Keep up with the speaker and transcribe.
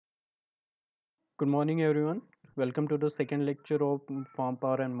Good morning, everyone. Welcome to the second lecture of Farm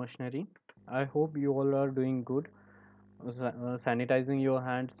Power and Machinery. I hope you all are doing good, sanitizing your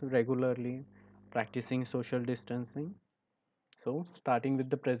hands regularly, practicing social distancing. So, starting with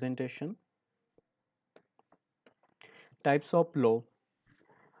the presentation. Types of plow.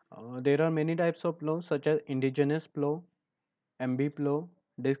 There are many types of plow, such as indigenous plow, MB plow,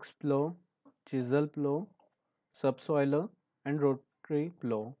 disc plow, chisel plow, subsoiler, and rotary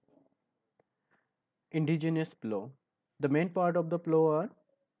plow. Indigenous plow. The main part of the plow are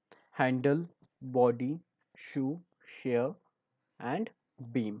handle, body, shoe, shear, and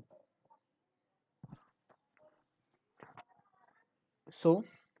beam. So,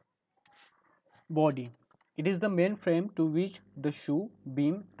 body. It is the main frame to which the shoe,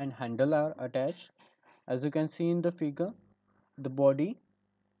 beam, and handle are attached. As you can see in the figure, the body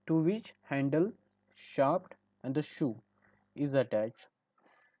to which handle, shaft, and the shoe is attached.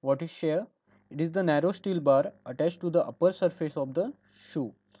 What is shear? It is the narrow steel bar attached to the upper surface of the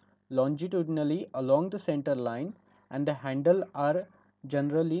shoe longitudinally along the center line, and the handle are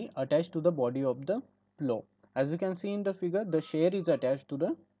generally attached to the body of the plow. As you can see in the figure, the shear is attached to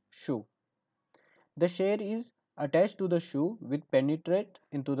the shoe. The shear is attached to the shoe which penetrates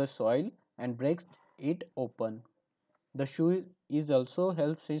into the soil and breaks it open. The shoe is also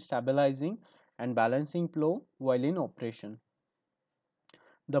helps in stabilizing and balancing plow while in operation.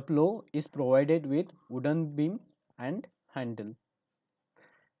 The plow is provided with wooden beam and handle.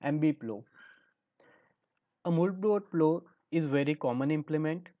 MB plow. A multi-board plow is very common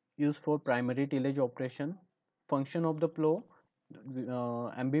implement used for primary tillage operation. Function of the plow,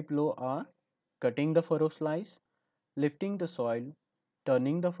 MB plow are cutting the furrow slice, lifting the soil,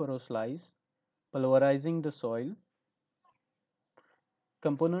 turning the furrow slice, pulverizing the soil.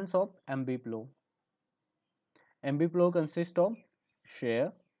 Components of MB plow. MB plow consists of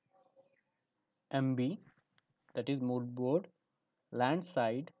shear, MB, that is moldboard, land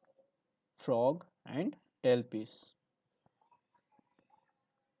side, frog, and tailpiece.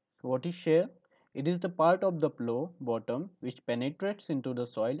 What is shear? It is the part of the plow bottom which penetrates into the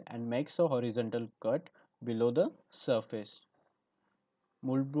soil and makes a horizontal cut below the surface.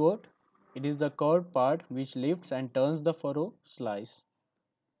 Moldboard. It is the curved part which lifts and turns the furrow slice.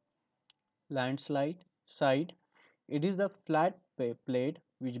 Landslide side. It is the flat plate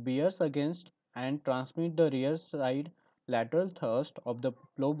which bears against and transmits the rear side lateral thrust of the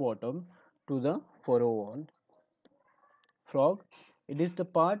plow bottom to the furrow wall. Frog. It is the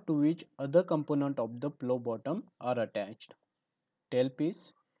part to which other component of the plow bottom are attached.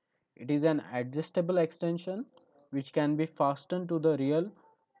 Tailpiece. It is an adjustable extension which can be fastened to the rear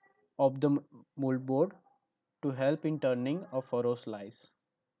of the moldboard to help in turning a furrow slice.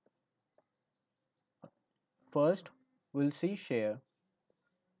 First, we'll see shear.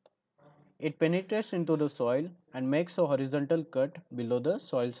 It penetrates into the soil and makes a horizontal cut below the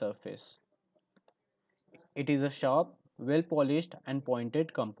soil surface. It is a sharp, well polished and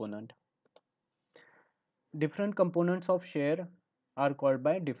pointed component. Different components of shear are called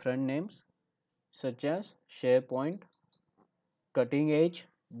by different names such as shear point, cutting edge,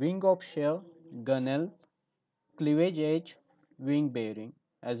 wing of shear, gunnel, cleavage edge, wing bearing.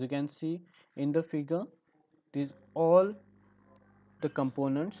 As you can see in the figure, these all the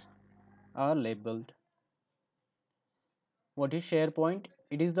components are labeled. What is shear point?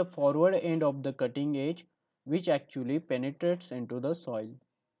 It is the forward end of the cutting edge which actually penetrates into the soil.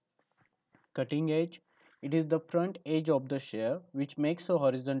 Cutting edge, it is the front edge of the shear which makes a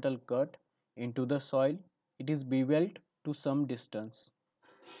horizontal cut into the soil. It is beveled to some distance.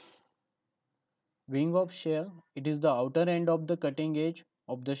 Wing of shear, it is the outer end of the cutting edge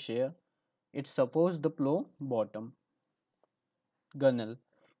of the shear. It supports the plow bottom. Gunnel,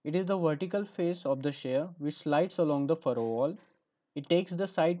 it is the vertical face of the shear which slides along the furrow wall. It takes the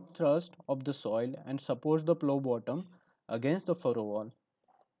side thrust of the soil and supports the plow bottom against the furrow wall.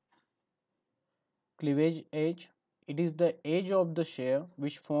 Cleavage edge, it is the edge of the shear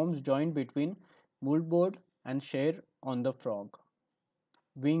which forms joint between moldboard and shear on the frog.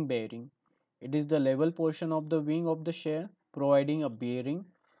 Wing bearing, it is the level portion of the wing of the shear providing a bearing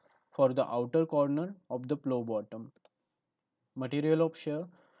for the outer corner of the plow bottom. Material of shear,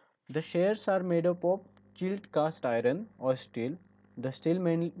 the shears are made up of chilled cast iron or steel. The steel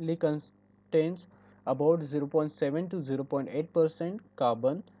mainly contains about 0.7 to 0.8%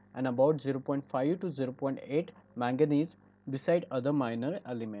 carbon and about 0.5 to 0.8 manganese beside other minor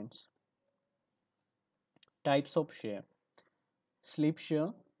elements. Types of shear: slip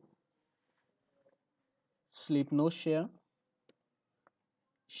shear, slip nose shear,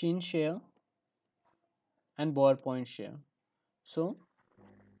 shin shear, and bore point shear. So,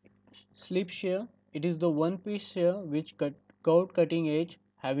 Slip shear, it is the one piece shear which curved cutting edge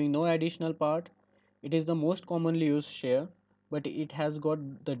having no additional part. It is the most commonly used shear, but it has got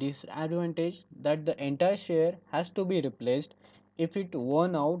the disadvantage that the entire shear has to be replaced if it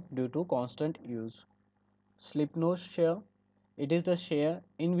worn out due to constant use. Slip nose shear, it is the shear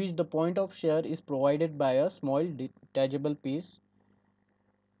in which the point of shear is provided by a small detachable piece.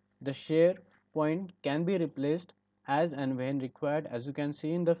 The shear point can be replaced as and when required. As you can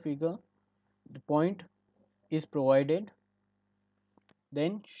see in the figure, the point is provided.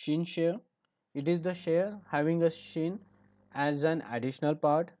 Then shin shear, it is the shear having a shin as an additional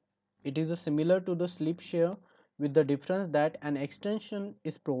part. It is similar to the slip shear with the difference that an extension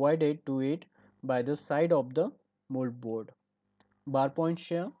is provided to it by the side of the mold board. Bar point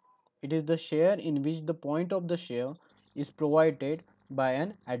shear, it is the shear in which the point of the shear is provided by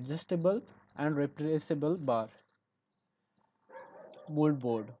an adjustable and replaceable bar. Mold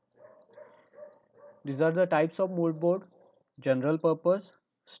board, these are the types of mold board: general purpose,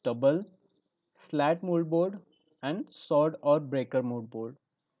 stubble, slat mold board, and sword or breaker mold board.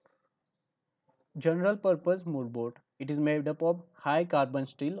 General purpose mold board, it is made up of high carbon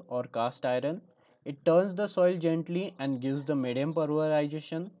steel or cast iron. It turns the soil gently and gives the medium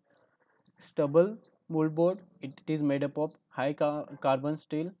pulverization. Stubble mold board, it is made up of high carbon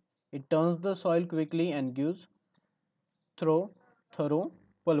steel. It turns the soil quickly and gives through thorough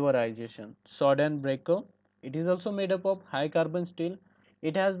pulverization. Sword and breaker, it is also made up of high carbon steel.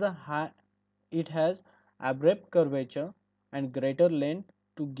 It has abrupt curvature and greater length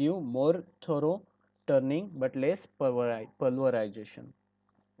to give more thorough turning but less pulverization.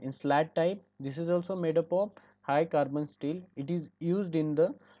 In slat type, this is also made up of high carbon steel. It is used in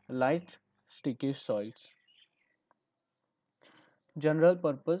the light sticky soils. General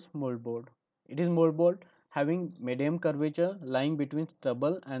purpose mold board. It is mold board having medium curvature lying between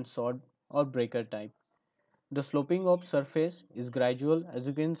stubble and sword or breaker type. The sloping of surface is gradual. As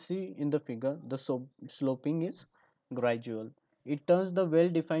you can see in the figure, the sloping is gradual. It turns the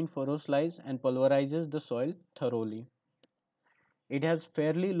well-defined furrow slice and pulverizes the soil thoroughly. It has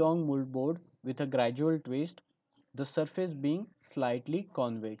fairly long mold board with a gradual twist, the surface being slightly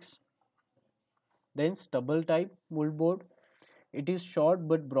convex. Then stubble type mold board. It is short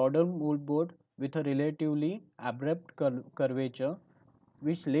but broader mold board with a relatively abrupt curvature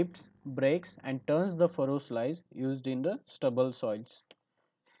which lifts, breaks and turns the furrow slice used in the stubble soils.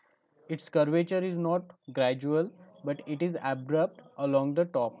 Its curvature is not gradual but it is abrupt along the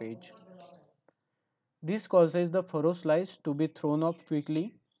top edge. This causes the furrow slice to be thrown off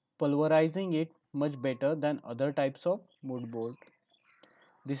quickly, pulverizing it much better than other types of mold board.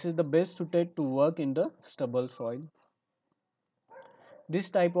 This is the best suited to work in the stubble soil. This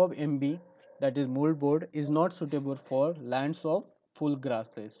type of MB, that is mold board, is not suitable for lands of full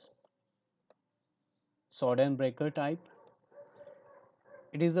grasses. Sword and breaker type.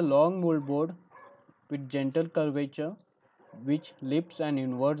 It is a long mold board with gentle curvature which lifts and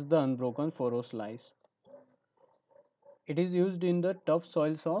inverts the unbroken furrow slice. It is used in the tough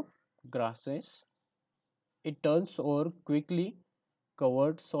soils of grasses. It turns over quickly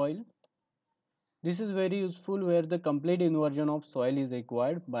covered soil. This is very useful where the complete inversion of soil is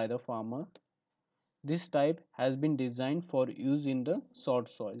required by the farmer. This type has been designed for use in the soft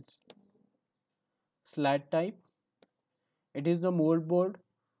soils. Slat type. It is the mold board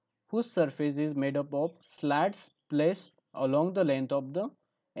whose surface is made up of slats placed along the length of the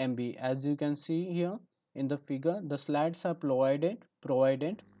MB. As you can see here in the figure, the slats are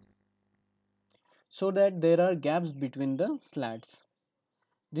provided so that there are gaps between the slats.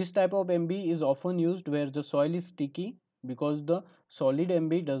 This type of MB is often used where the soil is sticky because the solid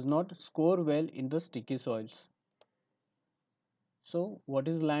MB does not score well in the sticky soils. So, what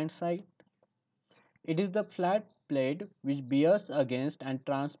is landside? It is the flat plate which bears against and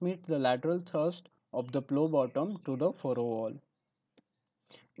transmits the lateral thrust of the plough bottom to the furrow wall.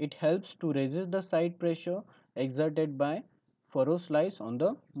 It helps to resist the side pressure exerted by furrow slice on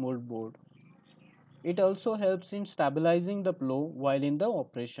the mold board. It also helps in stabilizing the plough while in the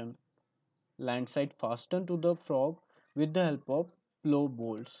operation. Landside fastened to the frog with the help of plough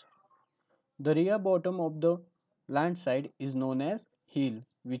bolts. The rear bottom of the landside is known as heel,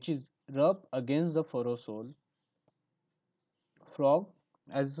 which is rubbed against the furrow sole. Frog,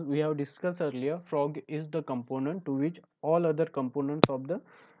 as we have discussed earlier, frog is the component to which all other components of the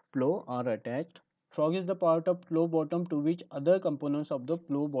plough are attached. Frog is the part of plough bottom to which other components of the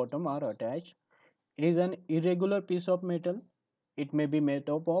plough bottom are attached. It is an irregular piece of metal. It may be made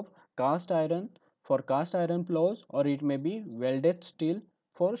up of cast iron for cast iron ploughs or it may be welded steel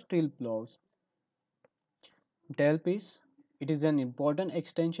for steel ploughs. Tailpiece. It is an important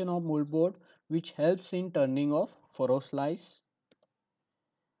extension of moldboard which helps in turning of furrow slice.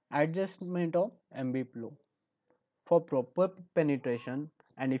 Adjustment of MB plough. For proper penetration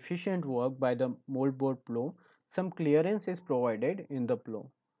and efficient work by the moldboard plough, some clearance is provided in the plough.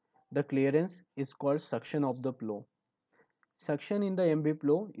 The clearance is called suction of the plough. Suction in the MB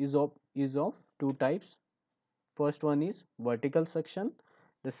plough is of two types. First one is vertical suction.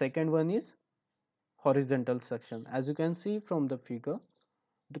 The second one is horizontal suction. As you can see from the figure,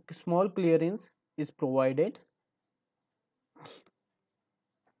 the small clearance is provided.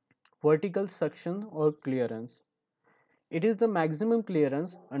 Vertical suction or clearance. It is the maximum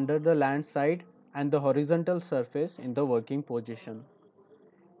clearance under the land side and the horizontal surface in the working position.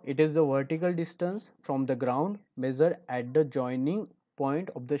 It is the vertical distance from the ground measured at the joining point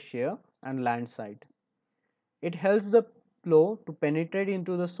of the shear and land side. It helps the plough to penetrate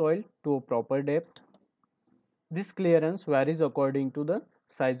into the soil to a proper depth. This clearance varies according to the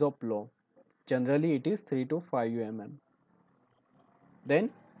size of plough. Generally, it is 3 to 5 mm. Then,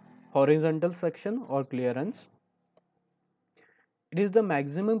 horizontal section or clearance. It is the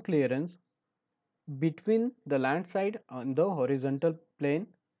maximum clearance between the land side on the horizontal plane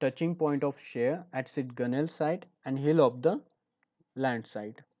touching point of shear at its gunnel side and heel of the land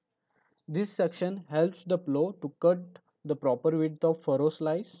side. This section helps the plough to cut the proper width of furrow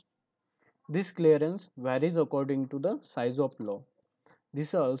slice. This clearance varies according to the size of plough. This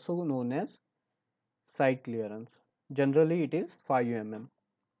is also known as side clearance. Generally, it is 5 mm.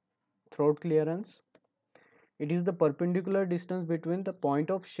 Throat clearance. It is the perpendicular distance between the point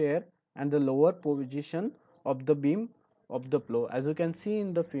of shear and the lower position of the beam of the plough. As you can see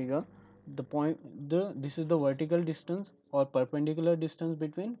in the figure, this is the vertical distance or perpendicular distance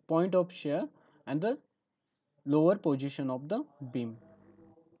between point of shear and the lower position of the beam.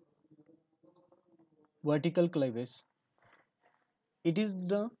 Vertical cleavage. It is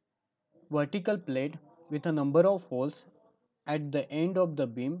the vertical plate with a number of holes at the end of the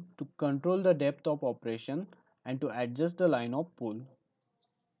beam to control the depth of operation and to adjust the line of pull.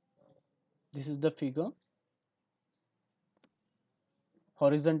 This is the figure.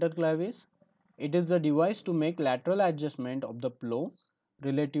 Horizontal cleavage. It is the device to make lateral adjustment of the plough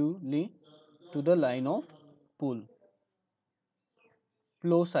relatively to the line of pull.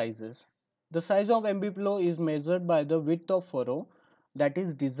 Plough sizes. The size of MB plough is measured by the width of furrow that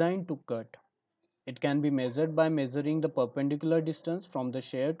is designed to cut. It can be measured by measuring the perpendicular distance from the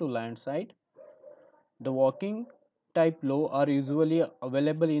shear to land side. The walking type plough are usually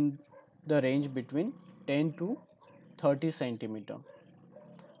available in the range between 10 to 30 centimeter.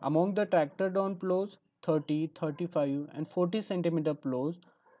 Among the tractor down plows, 30, 35 and 40 centimeter plow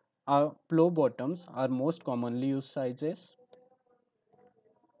bottoms are most commonly used sizes.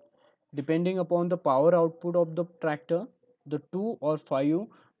 Depending upon the power output of the tractor, the 2 or 5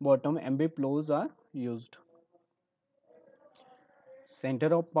 bottom MB plows are used.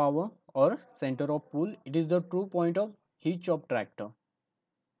 Center of power or center of pull, it is the true point of hitch of tractor.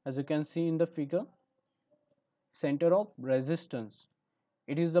 As you can see in the figure, center of resistance.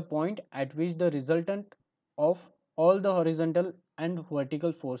 It is the point at which the resultant of all the horizontal and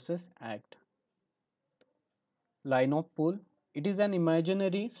vertical forces act. Line of pull. It is an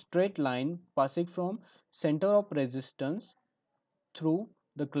imaginary straight line passing from center of resistance through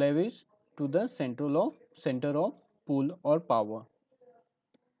the cleavage to the center of pull or power.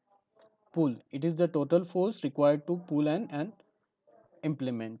 Pull. It is the total force required to pull an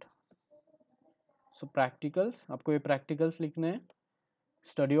implement. So practicals. आपको ये practicals लिखने हैं.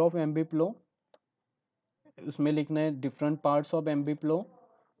 Study of MB flow. उसमें लिखना है different parts of MB flow.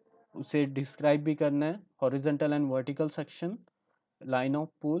 उसे describe भी करना है. Horizontal and vertical section, line of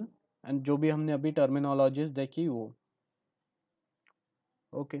pull and जो भी हमने अभी टर्मिनोलॉजीज देखी वो.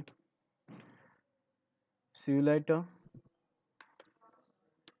 Okay, C you later.